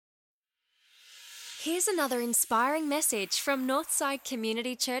Here's another inspiring message from Northside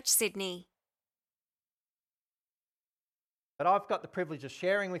Community Church, Sydney. But I've got the privilege of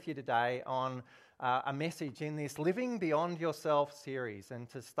sharing with you today on a message in this Living Beyond Yourself series. And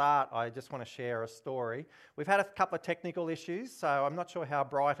to start, I just want to share a story. We've had a couple of technical issues, so I'm not sure how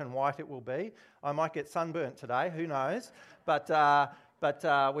bright and white it will be. I might get sunburnt today, who knows? But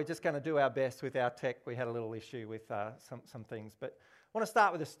we're just going to do our best with our tech. We had a little issue with some things. But I want to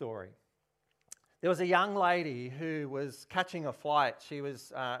start with a story. There was a young lady who was catching a flight. She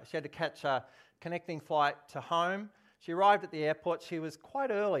had to catch a connecting flight to home. She arrived at the airport. She was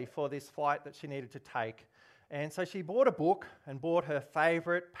quite early for this flight that she needed to take. And so she bought a book and bought her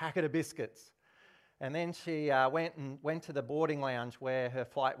favourite packet of biscuits. And then she went to the boarding lounge where her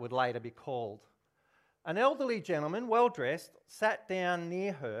flight would later be called. An elderly gentleman, well-dressed, sat down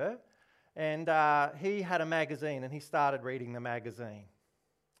near her, and he had a magazine, and he started reading the magazine.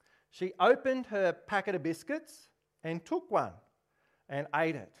 She opened her packet of biscuits and took one and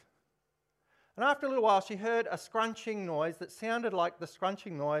ate it. And after a little while, she heard a scrunching noise that sounded like the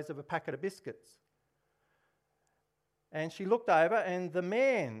scrunching noise of a packet of biscuits. And she looked over, and the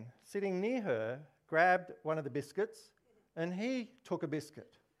man sitting near her grabbed one of the biscuits, and he took a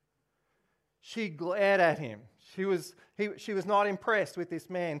biscuit. She glared at him. She was not impressed with this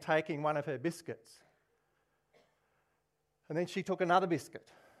man taking one of her biscuits. And then she took another biscuit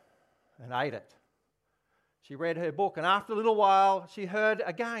and ate it. She read her book, and after a little while, she heard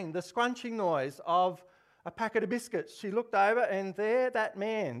again the scrunching noise of a packet of biscuits. She looked over, and there that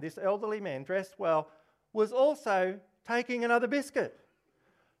man, this elderly man, dressed well, was also taking another biscuit.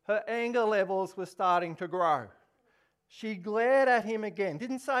 Her anger levels were starting to grow. She glared at him again,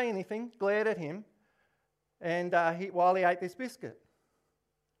 didn't say anything, glared at him, and while he ate this biscuit.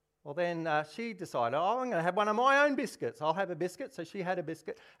 Well, then she decided, I'm going to have one of my own biscuits. I'll have a biscuit. So she had a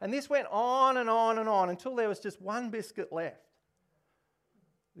biscuit. And this went on and on and on until there was just one biscuit left.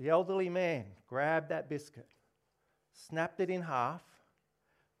 The elderly man grabbed that biscuit, snapped it in half,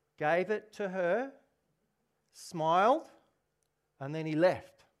 gave it to her, smiled, and then he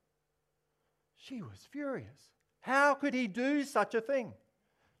left. She was furious. How could he do such a thing?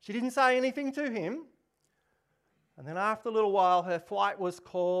 She didn't say anything to him. And then after a little while, her flight was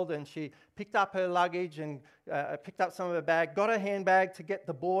called, and she picked up her luggage and picked up some of her bag, got her handbag to get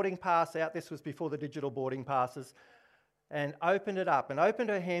the boarding pass out. This was before the digital boarding passes. And opened it up and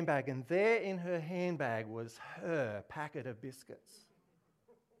opened her handbag, and there in her handbag was her packet of biscuits.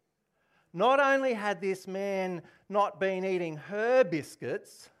 Not only had this man not been eating her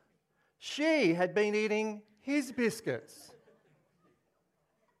biscuits, she had been eating his biscuits.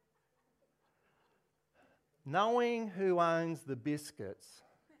 Knowing who owns the biscuits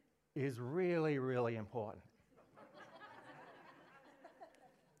is really, really important.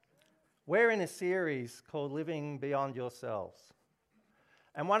 We're in a series called Living Beyond Yourselves.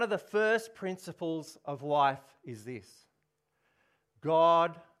 And one of the first principles of life is this: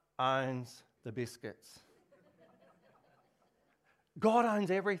 God owns the biscuits. God owns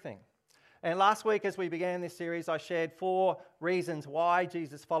everything. And last week, as we began this series, I shared 4 reasons why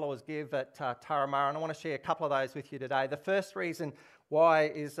Jesus' followers give at Tramacchi, and I want to share a couple of those with you today. The first reason why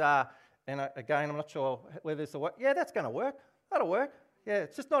is, and again, I'm not sure whether this will work. Yeah, that's going to work. That'll work. Yeah,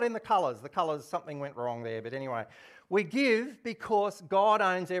 it's just not in the colours. The colours, something went wrong there. But anyway, we give because God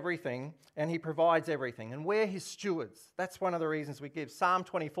owns everything and he provides everything, and we're his stewards. That's one of the reasons we give. Psalm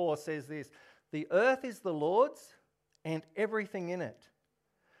 24 says this: "The earth is the Lord's and everything in it,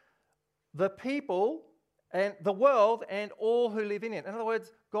 the people and the world and all who live in it." In other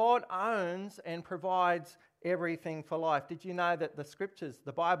words, God owns and provides everything for life. Did you know that the scriptures,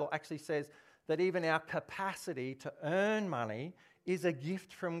 the Bible actually says that even our capacity to earn money is a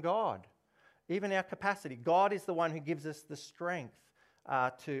gift from God? Even our capacity. God is the one who gives us the strength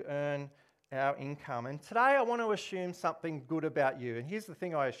to earn our income. And today I want to assume something good about you. And here's the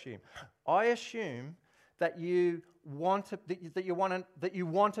thing I assume. I assume that you want to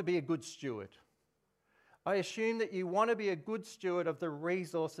be a good steward. I assume that you want to be a good steward of the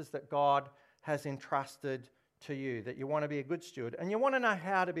resources that God has entrusted to you, that you want to be a good steward, and you want to know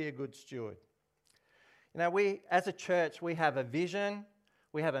how to be a good steward. You know, we as a church, we have a vision,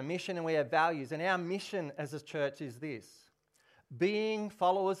 we have a mission, and we have values. And our mission as a church is this: being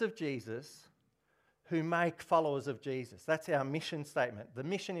followers of Jesus who make followers of Jesus. That's our mission statement. The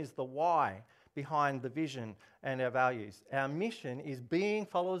mission is the why behind the vision and our values. Our mission is being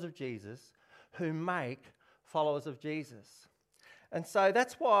followers of Jesus who make followers of Jesus. And so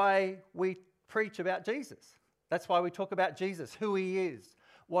that's why we preach about Jesus. That's why we talk about Jesus, who he is,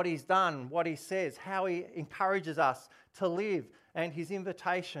 what he's done, what he says, how he encourages us to live, and his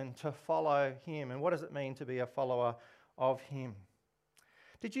invitation to follow him. And what does it mean to be a follower of him?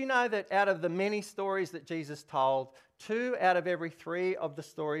 Did you know that out of the many stories that Jesus told, 2 out of every 3 of the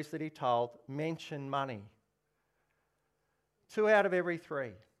stories that he told mention money? 2 out of every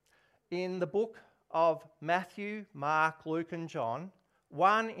 3. In the book of Matthew, Mark, Luke and John,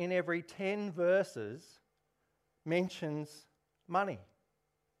 1 in every 10 verses mentions money.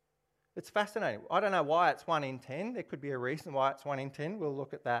 It's fascinating. I don't know why it's 1 in 10. There could be a reason why it's 1 in 10. We'll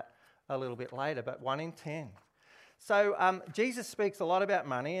look at that a little bit later, but 1 in 10. So Jesus speaks a lot about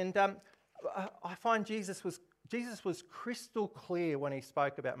money, and I find Jesus was crystal clear when he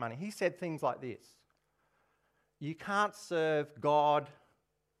spoke about money. He said things like this: you can't serve God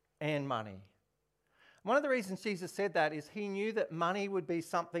and money. One of the reasons Jesus said that is he knew that money would be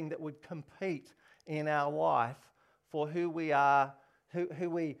something that would compete in our life for who we are, who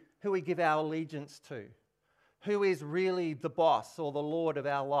we give our allegiance to. Who is really the boss or the Lord of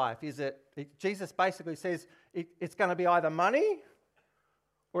our life? Jesus basically says it's going to be either money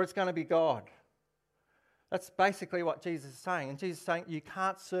or it's going to be God. That's basically what Jesus is saying. And Jesus is saying you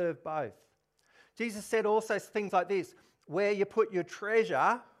can't serve both. Jesus said also things like this: where you put your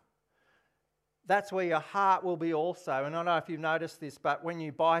treasure, that's where your heart will be also. And I don't know if you've noticed this, but when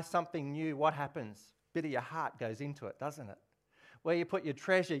you buy something new, what happens? A bit of your heart goes into it, doesn't it? Where you put your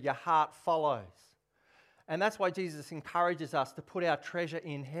treasure, your heart follows. And that's why Jesus encourages us to put our treasure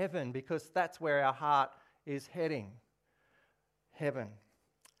in heaven, because that's where our heart is heading. Heaven.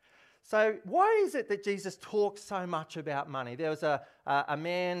 So why is it that Jesus talks so much about money? There was a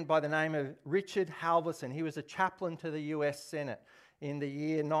man by the name of Richard Halverson. He was a chaplain to the US Senate in the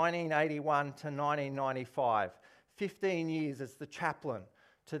year 1981 to 1995. 15 years as the chaplain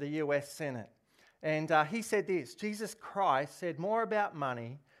to the US Senate. And he said this: Jesus Christ said more about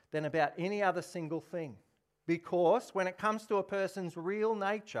money than about any other single thing. Because when it comes to a person's real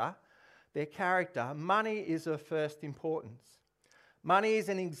nature, their character, money is of first importance. Money is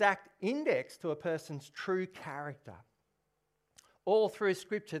an exact index to a person's true character. All through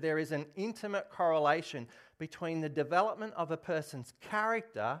Scripture, there is an intimate correlation between the development of a person's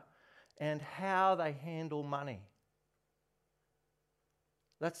character and how they handle money.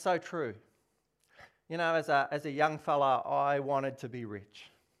 That's so true. You know, as a young fella, I wanted to be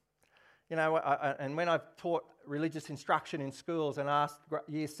rich. You know, and when I've taught religious instruction in schools and asked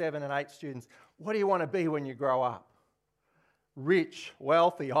year 7 and 8 students, what do you want to be when you grow up? Rich,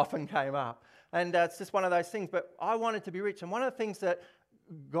 wealthy often came up. And it's just one of those things. But I wanted to be rich. And one of the things that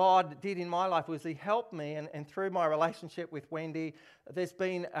God did in my life was he helped me. And through my relationship with Wendy, there's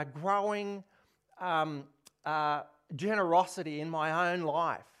been a growing generosity in my own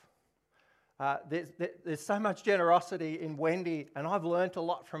life. There's so much generosity in Wendy, and I've learnt a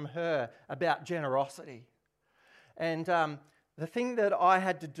lot from her about generosity. And the thing that I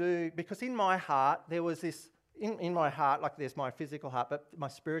had to do, because in my heart, there was this, in my heart, like there's my physical heart, but my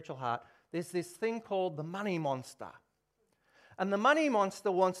spiritual heart, there's this thing called the money monster. And the money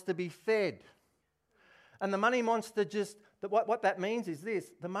monster wants to be fed. And the money monster what that means is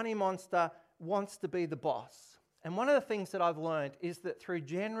this: the money monster wants to be the boss. And one of the things that I've learned is that through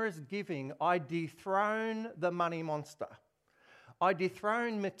generous giving, I dethrone the money monster. I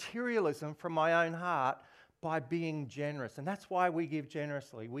dethrone materialism from my own heart by being generous. And that's why we give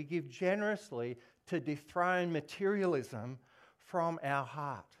generously. We give generously to dethrone materialism from our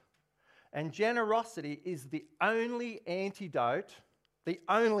heart. And generosity is the only antidote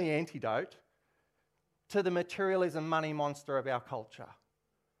to the materialism money monster of our culture.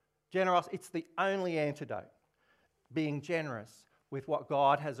 It's the only antidote. Being generous with what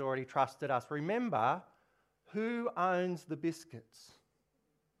God has already trusted us. Remember, who owns the biscuits?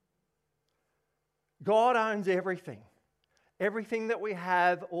 God owns everything. Everything that we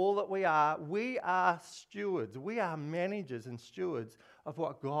have, all that we are stewards. We are managers and stewards of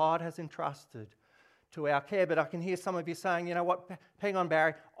what God has entrusted to our care. But I can hear some of you saying, you know what, hang on,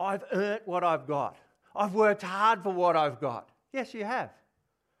 Barry, I've earned what I've got. I've worked hard for what I've got. Yes, you have.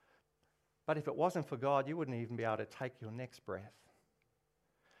 But if it wasn't for God, you wouldn't even be able to take your next breath.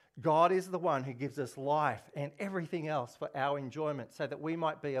 God is the one who gives us life and everything else for our enjoyment so that we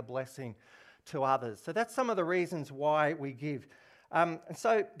might be a blessing to others. So that's some of the reasons why we give. And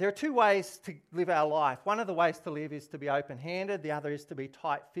so there are 2 ways to live our life. One of the ways to live is to be open-handed. The other is to be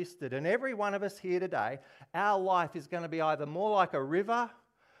tight-fisted. And every one of us here today, our life is going to be either more like a river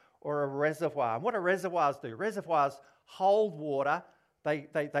or a reservoir. And what do reservoirs do? Reservoirs hold water. They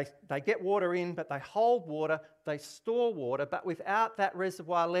get water in, but they hold water, they store water, but without that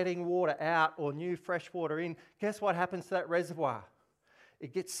reservoir letting water out or new fresh water in, guess what happens to that reservoir?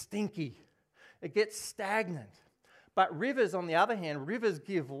 it gets stinky, it gets stagnant. But rivers, on the other hand, rivers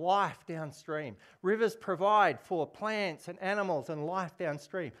give life downstream. Rivers provide for plants and animals and life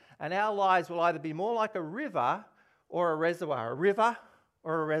downstream. And our lives will either be more like a river or a reservoir. A river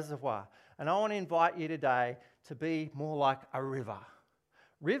or a reservoir. And I want to invite you today to be more like a river.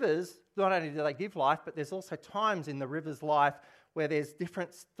 Rivers, not only do they give life, but there's also times in the river's life where there's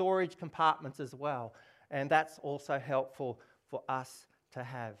different storage compartments as well. And that's also helpful for us to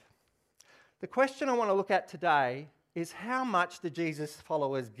have. The question I want to look at today is, how much do Jesus'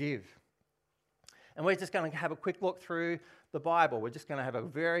 followers give? And we're just going to have a quick look through the Bible. We're just going to have a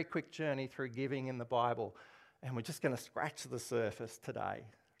very quick journey through giving in the Bible. And we're just going to scratch the surface today.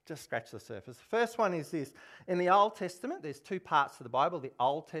 Just scratch the surface. The first one is this. In the Old Testament, there's two parts to the Bible. The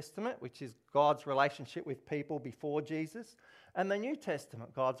Old Testament, which is God's relationship with people before Jesus, and the New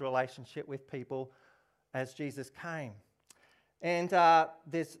Testament, God's relationship with people as Jesus came. And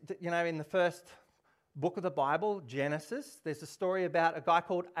there's, in the first book of the Bible, Genesis, there's a story about a guy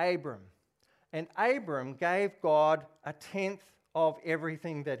called Abram. And Abram gave God a tenth of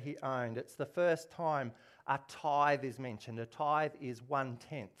everything that he owned. It's the first time a tithe is mentioned. A tithe is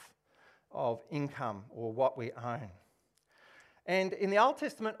 1/10 of income or what we own. And in the Old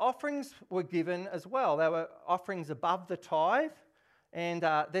Testament, offerings were given as well. There were offerings above the tithe. And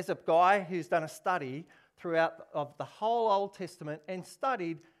there's a guy who's done a study throughout of the whole Old Testament and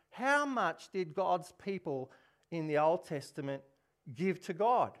studied how much did God's people in the Old Testament give to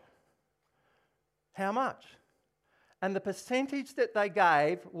God. How much? And the percentage that they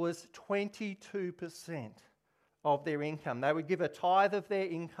gave was 22% of their income. They would give a tithe of their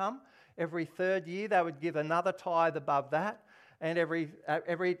income. Every third year, they would give another tithe above that. And every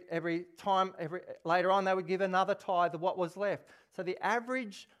time later on, they would give another tithe of what was left. So the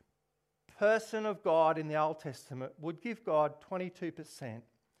average person of God in the Old Testament would give God 22%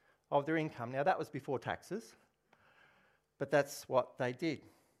 of their income. Now, that was before taxes, but that's what they did.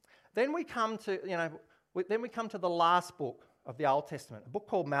 Then we come to, the last book of the Old Testament, a book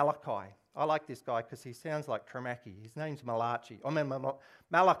called Malachi. I like this guy because he sounds like Tramacchi. His name's Malachi.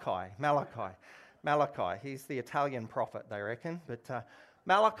 Malachi. He's the Italian prophet, they reckon. But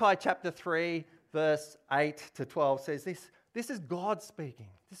Malachi chapter 3, verse 8 to 12 says this. This is God speaking.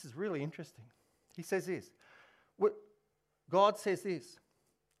 This is really interesting. He says this. God says this.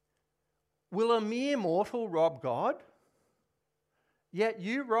 Will a mere mortal rob God? Yet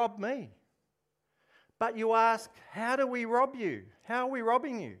you rob me. But you ask, how do we rob you? How are we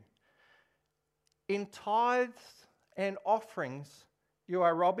robbing you? In tithes and offerings, you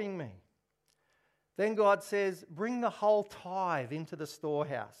are robbing me. Then God says, bring the whole tithe into the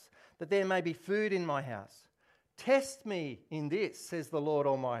storehouse, that there may be food in my house. Test me in this, says the Lord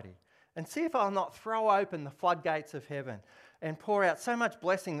Almighty, and see if I'll not throw open the floodgates of heaven and pour out so much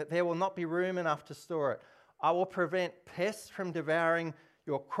blessing that there will not be room enough to store it. I will prevent pests from devouring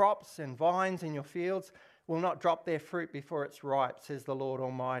your crops, and vines in your fields will not drop their fruit before it's ripe, says the Lord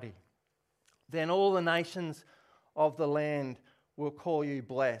Almighty. Then all the nations of the land will call you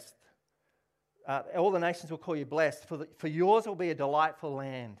blessed. All the nations will call you blessed, for yours will be a delightful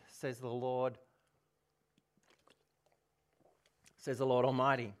land, says the Lord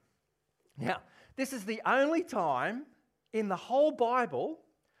Almighty. Now, this is the only time in the whole Bible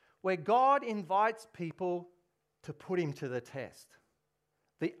where God invites people to put him to the test.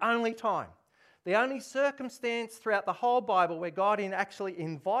 The only time. The only circumstance throughout the whole Bible where God actually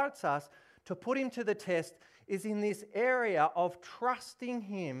invites us to put him to the test is in this area of trusting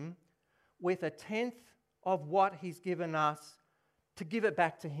him with a tenth of what he's given us, to give it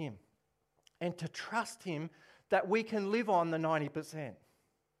back to him and to trust him that we can live on the 90%.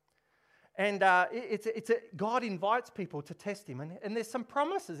 And God invites people to test him. And there's some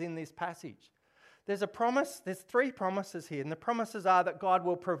promises in this passage. There's a promise, there's 3 promises here. And the promises are that God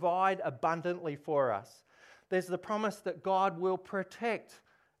will provide abundantly for us. There's the promise that God will protect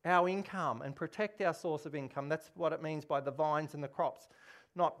our income and protect our source of income. That's what it means by the vines and the crops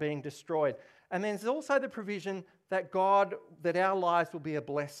not being destroyed. And then there's also the provision that our lives will be a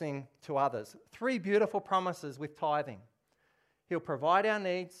blessing to others. 3 beautiful promises with tithing. He'll provide our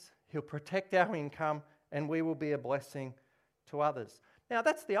needs, he'll protect our income, and we will be a blessing to others. Now,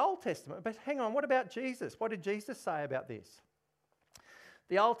 that's the Old Testament, but hang on, what about Jesus? What did Jesus say about this?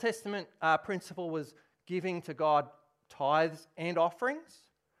 The Old Testament principle was giving to God tithes and offerings,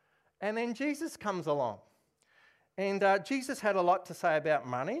 and then Jesus comes along. And Jesus had a lot to say about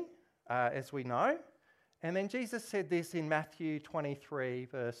money, as we know, and then Jesus said this in Matthew 23,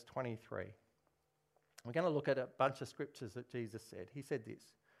 verse 23. We're going to look at a bunch of scriptures that Jesus said. He said this,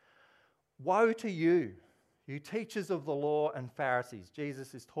 "Woe to you, you teachers of the law and Pharisees.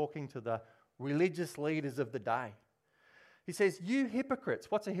 Jesus is talking to the religious leaders of the day. He says, you hypocrites.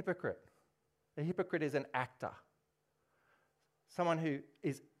 What's a hypocrite? A hypocrite is an actor. Someone who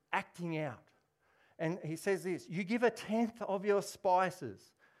is acting out. And he says this, you give 1/10 of your spices,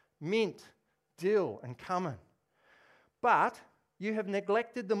 mint, dill, and cumin. But you have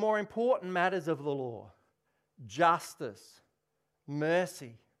neglected the more important matters of the law, justice,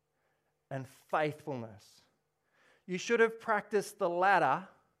 mercy, and faithfulness. You should have practiced the latter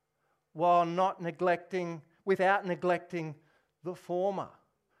without neglecting the former.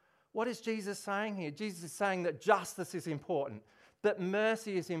 What is Jesus saying here? Jesus is saying that justice is important, that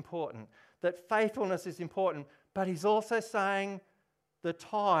mercy is important, that faithfulness is important, but he's also saying the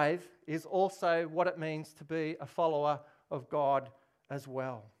tithe is also what it means to be a follower of God as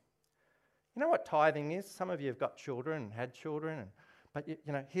well. You know what tithing is? Some of you have got children and had children, but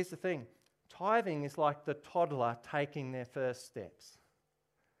here's the thing. Tithing is like the toddler taking their first steps.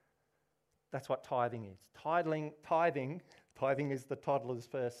 That's what tithing is. Tithing is the toddler's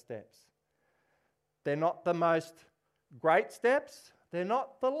first steps. They're not the most great steps. They're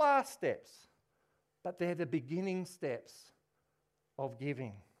not the last steps. But they're the beginning steps of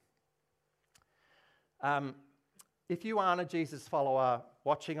giving. If you aren't a Jesus follower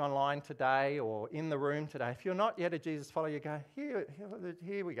watching online today or in the room today, if you're not yet a Jesus follower, you go,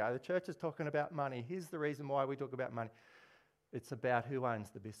 here we go. The church is talking about money. Here's the reason why we talk about money. It's about who owns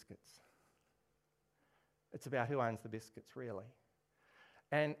the biscuits. It's about who owns the biscuits, really.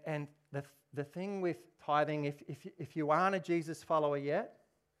 And the thing with tithing, if you aren't a Jesus follower yet,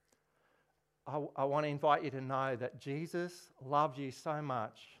 I want to invite you to know that Jesus loved you so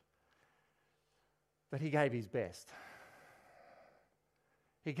much that he gave his best.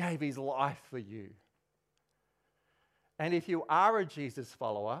 He gave his life for you. And if you are a Jesus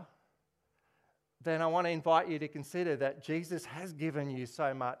follower, then I want to invite you to consider that Jesus has given you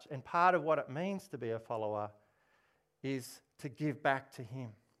so much, and part of what it means to be a follower is to give back to him.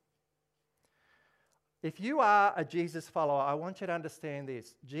 If you are a Jesus follower, I want you to understand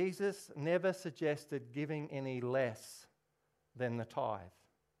this. Jesus never suggested giving any less than the tithe.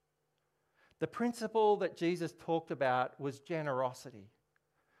 The principle that Jesus talked about was generosity,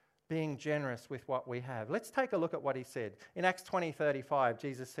 being generous with what we have. Let's take a look at what he said. In Acts 20:35,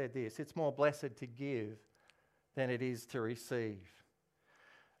 Jesus said this, it's more blessed to give than it is to receive.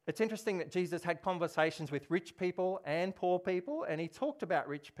 It's interesting that Jesus had conversations with rich people and poor people, and he talked about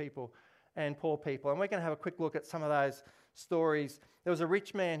rich people and poor people. And we're going to have a quick look at some of those stories. There was a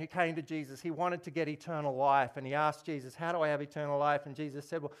rich man who came to Jesus. He wanted to get eternal life, and he asked Jesus, how do I have eternal life? And Jesus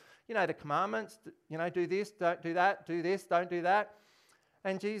said, well, the commandments, do this, don't do that, do this, don't do that.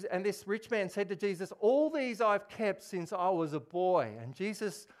 And this rich man said to Jesus, all these I've kept since I was a boy. And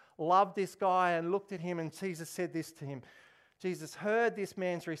Jesus loved this guy and looked at him, and Jesus said this to him. Jesus heard this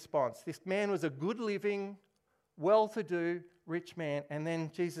man's response. This man was a good living, well-to-do, rich man. And then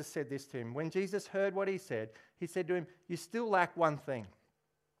Jesus said this to him. When Jesus heard what he said to him, you still lack one thing.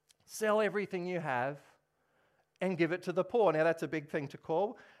 Sell everything you have and give it to the poor. Now that's a big thing to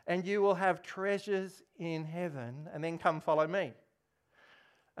call. And you will have treasures in heaven, and then come follow me.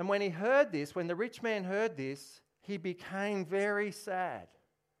 And when the rich man heard this, he became very sad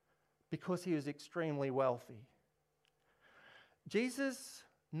because he was extremely wealthy. Jesus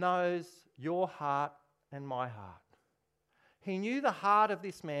knows your heart and my heart. He knew the heart of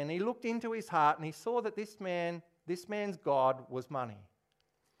this man. He looked into his heart and he saw that this man's God was money.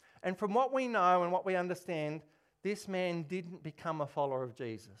 And from what we know and what we understand, this man didn't become a follower of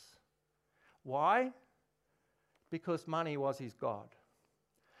Jesus. Why? Because money was his God.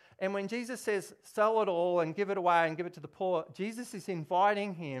 And when Jesus says, sell it all and give it away and give it to the poor, Jesus is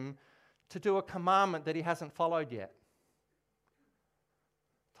inviting him to do a commandment that he hasn't followed yet.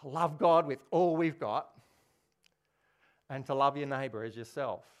 To love God with all we've got and to love your neighbour as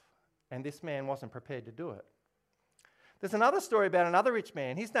yourself. And this man wasn't prepared to do it. There's another story about another rich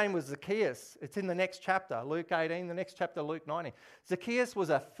man. His name was Zacchaeus. It's in the next chapter, Luke 18, the next chapter, Luke 19. Zacchaeus was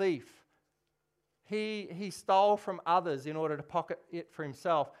a thief. He stole from others in order to pocket it for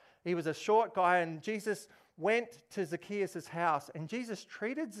himself. He was a short guy, and Jesus went to Zacchaeus' house, and Jesus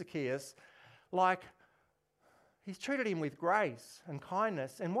treated Zacchaeus like he's treated him with grace and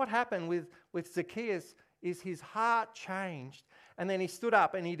kindness. And what happened with Zacchaeus is his heart changed, and then he stood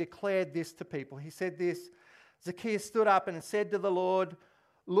up and he declared this to people. He said this, Zacchaeus stood up and said to the Lord,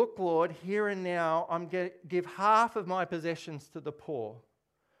 look, Lord, here and now I'm going to give half of my possessions to the poor.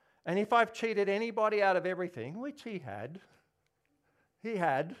 And if I've cheated anybody out of everything, which he had,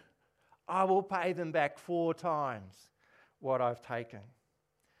 I will pay them back 4 times what I've taken.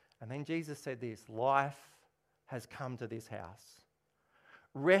 And then Jesus said this, life has come to this house.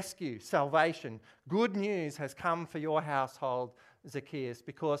 Rescue, salvation, good news has come for your household, Zacchaeus,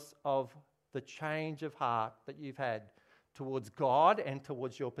 because of the change of heart that you've had towards God and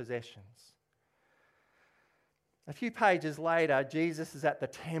towards your possessions. A few pages later, Jesus is at the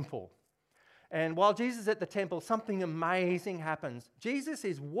temple. And while Jesus is at the temple, something amazing happens. Jesus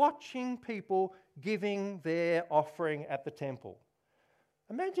is watching people giving their offering at the temple.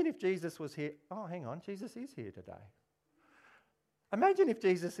 Imagine if Jesus was here. Oh, hang on, Jesus is here today. Imagine if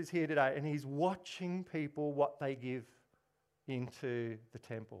Jesus is here today and he's watching people what they give into the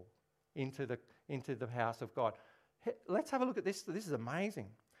temple, into the house of God. Let's have a look at this. This is amazing.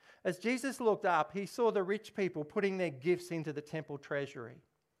 As Jesus looked up, he saw the rich people putting their gifts into the temple treasury.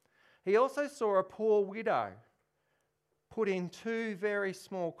 He also saw a poor widow put in 2 very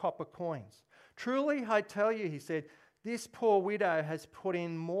small copper coins. Truly, I tell you, he said, this poor widow has put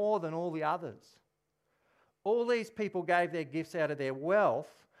in more than all the others. All these people gave their gifts out of their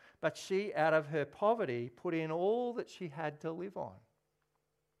wealth, but she, out of her poverty, put in all that she had to live on.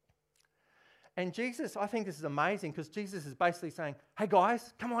 And Jesus, I think this is amazing because Jesus is basically saying, hey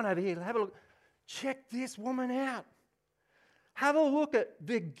guys, come on over here, have a look. Check this woman out. Have a look at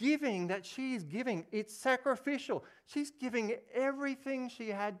the giving that she is giving. It's sacrificial. She's giving everything she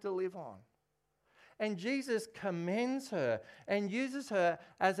had to live on. And Jesus commends her and uses her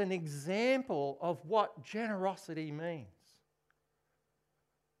as an example of what generosity means.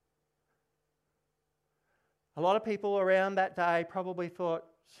 A lot of people around that day probably thought,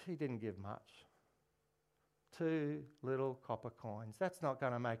 she didn't give much. 2 little copper coins. That's not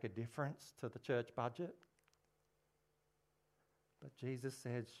going to make a difference to the church budget. But Jesus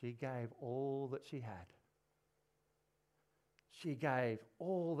said she gave all that she had. She gave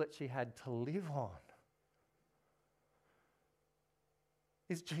all that she had to live on.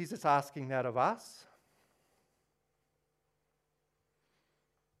 Is Jesus asking that of us?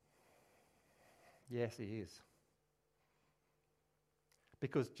 Yes, he is.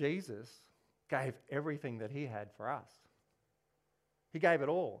 Because Jesus gave everything that he had for us. He gave it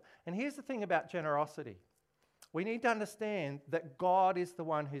all. And here's the thing about generosity. We need to understand that God is the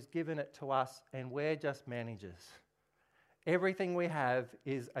one who's given it to us and we're just managers. Everything we have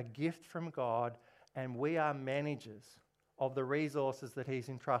is a gift from God and we are managers of the resources that he's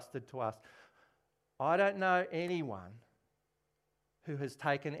entrusted to us. I don't know anyone who has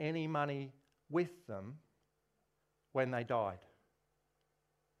taken any money with them when they died.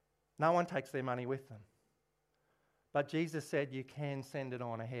 No one takes their money with them. But Jesus said you can send it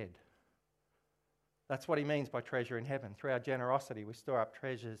on ahead. That's what he means by treasure in heaven. Through our generosity, we store up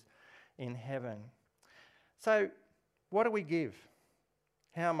treasures in heaven. So, what do we give?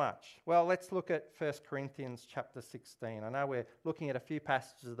 How much? Well, let's look at 1 Corinthians chapter 16. I know we're looking at a few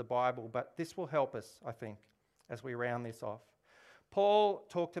passages of the Bible, but this will help us, I think, as we round this off. Paul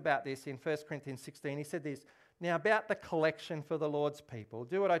talked about this in 1 Corinthians 16. He said this, now about the collection for the Lord's people,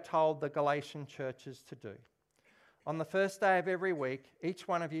 do what I told the Galatian churches to do. On the first day of every week, each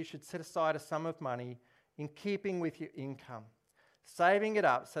one of you should set aside a sum of money in keeping with your income, saving it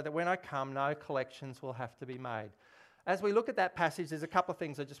up so that when I come, no collections will have to be made. As we look at that passage, there's a couple of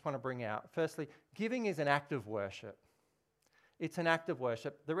things I just want to bring out. Firstly, giving is an act of worship. It's an act of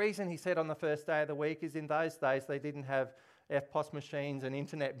worship. The reason he said on the first day of the week is in those days they didn't have FPOS machines and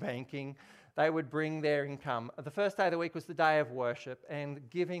internet banking. They would bring their income. The first day of the week was the day of worship, and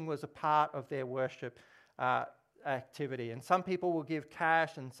giving was a part of their worship activity. And some people will give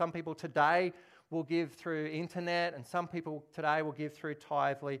cash, and some people today will give through internet, and some people today will give through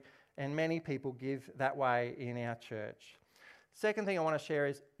Tithely, and many people give that way in our church. Second thing I want to share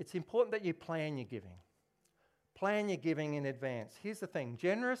is it's important that you plan your giving. Plan your giving in advance. Here's the thing,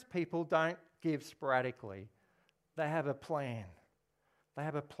 generous people don't give sporadically. They have a plan. They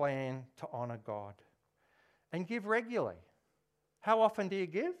have a plan to honour God. And give regularly. How often do you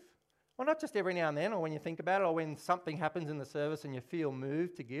give? Well, not just every now and then or when you think about it or when something happens in the service and you feel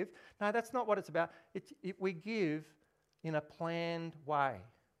moved to give. No, that's not what it's about. We give in a planned way.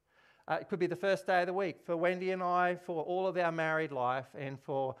 It could be the first day of the week. For Wendy and I, for all of our married life, and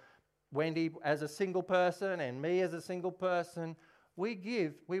for Wendy as a single person and me as a single person, we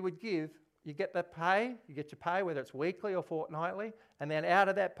would give. You get your pay, whether it's weekly or fortnightly, and then out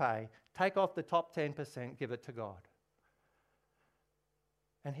of that pay, take off the top 10%, give it to God.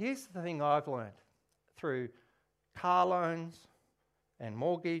 And here's the thing I've learned through car loans and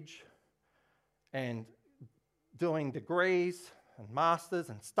mortgage and doing degrees and masters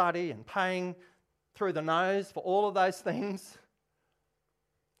and study and paying through the nose for all of those things.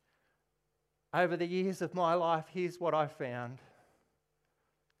 Over the years of my life, here's what I found.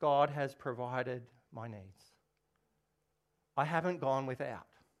 God has provided my needs. I haven't gone without.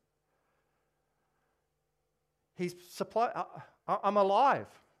 He's supplied. I'm alive.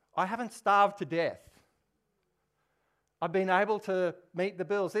 I haven't starved to death. I've been able to meet the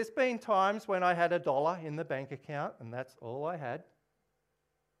bills. There's been times when I had $1 in the bank account and that's all I had.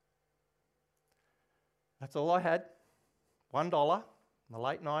 That's all I had. $1 in the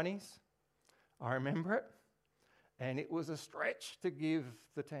late 90s. I remember it. And it was a stretch to give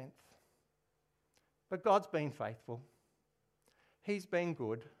the 10th. But God's been faithful. He's been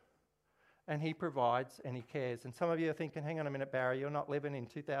good. And He provides and He cares. And some of you are thinking, hang on a minute, Barry, you're not living in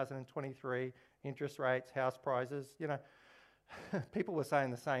 2023, interest rates, house prices. You know, people were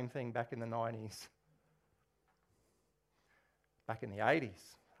saying the same thing back in the 90s. Back in the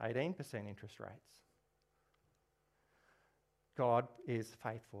 80s, 18% interest rates. God is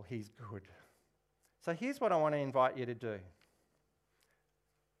faithful. He's good. So here's what I want to invite you to do.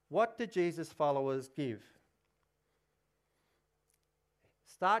 What did Jesus' followers give?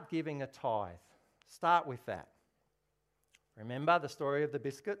 Start giving a tithe. Start with that. Remember the story of the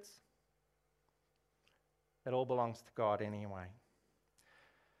biscuits? It all belongs to God anyway.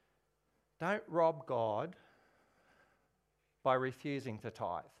 Don't rob God by refusing to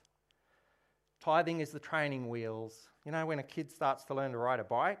tithe. Tithing is the training wheels. You know, when a kid starts to learn to ride a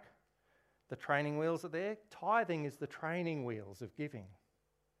bike, the training wheels are there. Tithing is the training wheels of giving.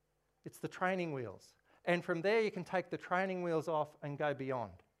 It's the training wheels. And from there you can take the training wheels off and go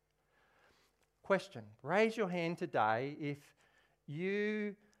beyond. Question, raise your hand today if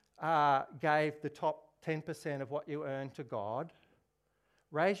you gave the top 10% of what you earn to God.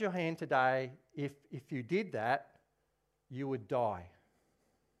 Raise your hand today if you did that, you would die.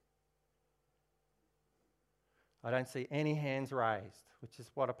 I don't see any hands raised, which is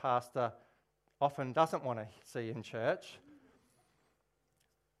what a pastor often doesn't want to see in church.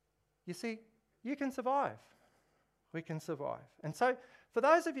 You see, you can survive. We can survive. And so, for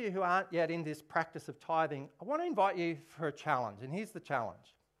those of you who aren't yet in this practice of tithing, I want to invite you for a challenge. And here's the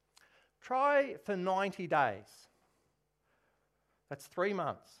challenge. Try for 90 days. That's 3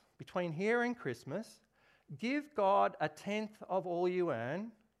 months. Between here and Christmas, give God 1/10 of all you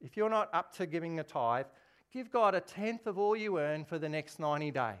earn. If you're not up to giving a tithe, give God 1/10 of all you earn for the next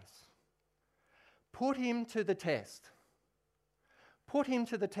 90 days. Put Him to the test. Put Him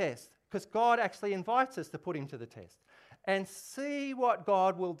to the test, because God actually invites us to put Him to the test. And see what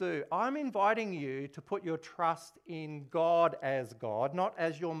God will do. I'm inviting you to put your trust in God as God, not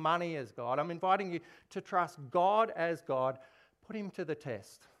as your money as God. I'm inviting you to trust God as God. Put Him to the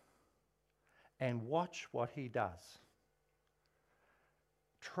test and watch what He does.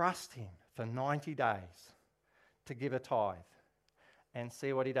 Trust Him for 90 days to give a tithe and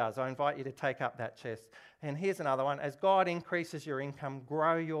see what He does. I invite you to take up that chest. And here's another one. As God increases your income,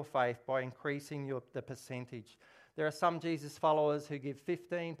 grow your faith by increasing the percentage. There are some Jesus followers who give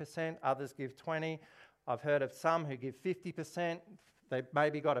 15%, others give 20%. I've heard of some who give 50%. They've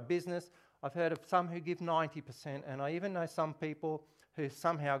maybe got a business. I've heard of some who give 90%. And I even know some people who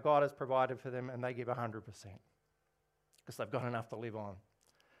somehow God has provided for them and they give 100% because they've got enough to live on.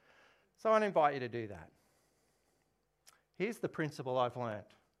 So I invite you to do that. Here's the principle I've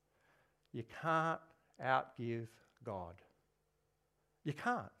learnt. You can't outgive God. You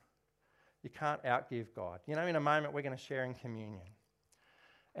can't. You can't outgive God. You know, in a moment we're going to share in communion.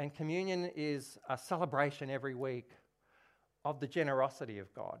 And communion is a celebration every week of the generosity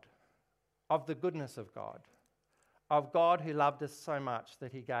of God, of the goodness of God who loved us so much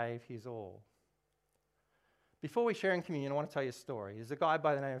that He gave His all. Before we share in communion, I want to tell you a story. There's a guy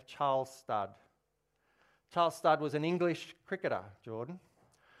by the name of Charles Studd. Charles Studd was an English cricketer, Jordan.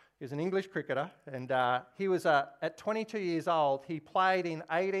 He was an English cricketer, and he was, at 22 years old, he played in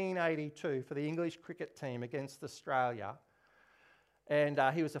 1882 for the English cricket team against Australia. And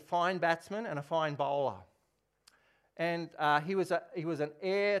he was a fine batsman and a fine bowler. And he was an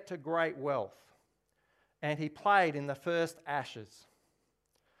heir to great wealth. And he played in the first Ashes.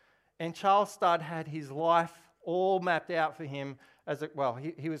 And Charles Studd had his life all mapped out for him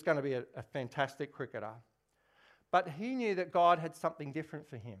he was going to be a fantastic cricketer. But he knew that God had something different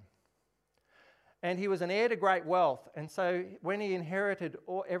for him. And he was an heir to great wealth. And so when he inherited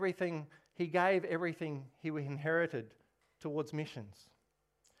everything, he gave everything he inherited towards missions.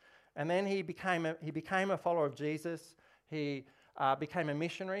 And then he became a follower of Jesus. He became a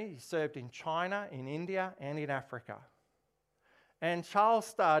missionary. He served in China, in India, and in Africa. And Charles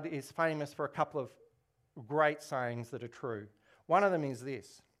Studd is famous for a couple of great sayings that are true. One of them is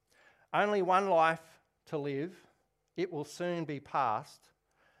this: only one life to live, it will soon be past.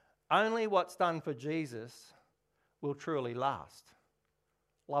 Only what's done for Jesus will truly last.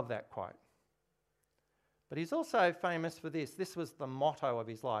 Love that quote. But he's also famous for this. This was the motto of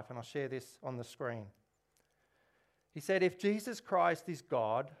his life, and I'll share this on the screen. He said, if Jesus Christ is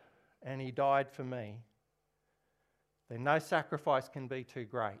God and he died for me, then no sacrifice can be too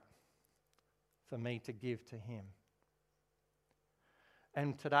great for me to give to him.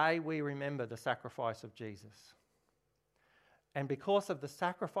 And today we remember the sacrifice of Jesus. And because of the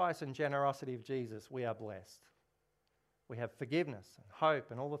sacrifice and generosity of Jesus, we are blessed. We have forgiveness and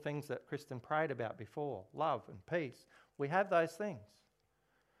hope and all the things that Kristen prayed about before, love and peace. We have those things.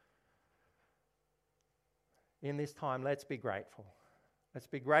 In this time, let's be grateful. Let's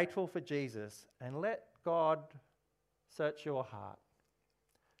be grateful for Jesus and let God search your heart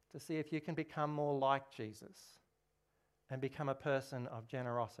to see if you can become more like Jesus and become a person of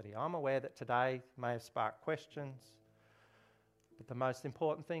generosity. I'm aware that today may have sparked questions, but the most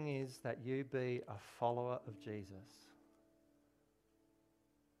important thing is that you be a follower of Jesus.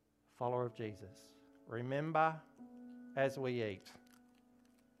 Follower of Jesus. Remember as we eat.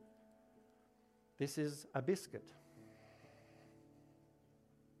 This is a biscuit.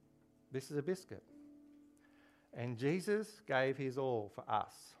 This is a biscuit. And Jesus gave his all for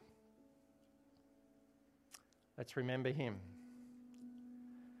us. Let's remember him.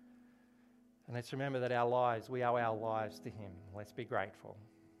 And let's remember that we owe our lives to him. Let's be grateful.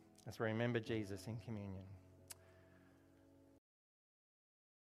 Let's remember Jesus in communion.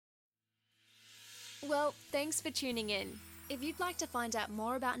 Well, thanks for tuning in. If you'd like to find out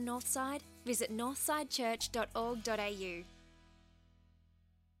more about Northside, visit northsidechurch.org.au.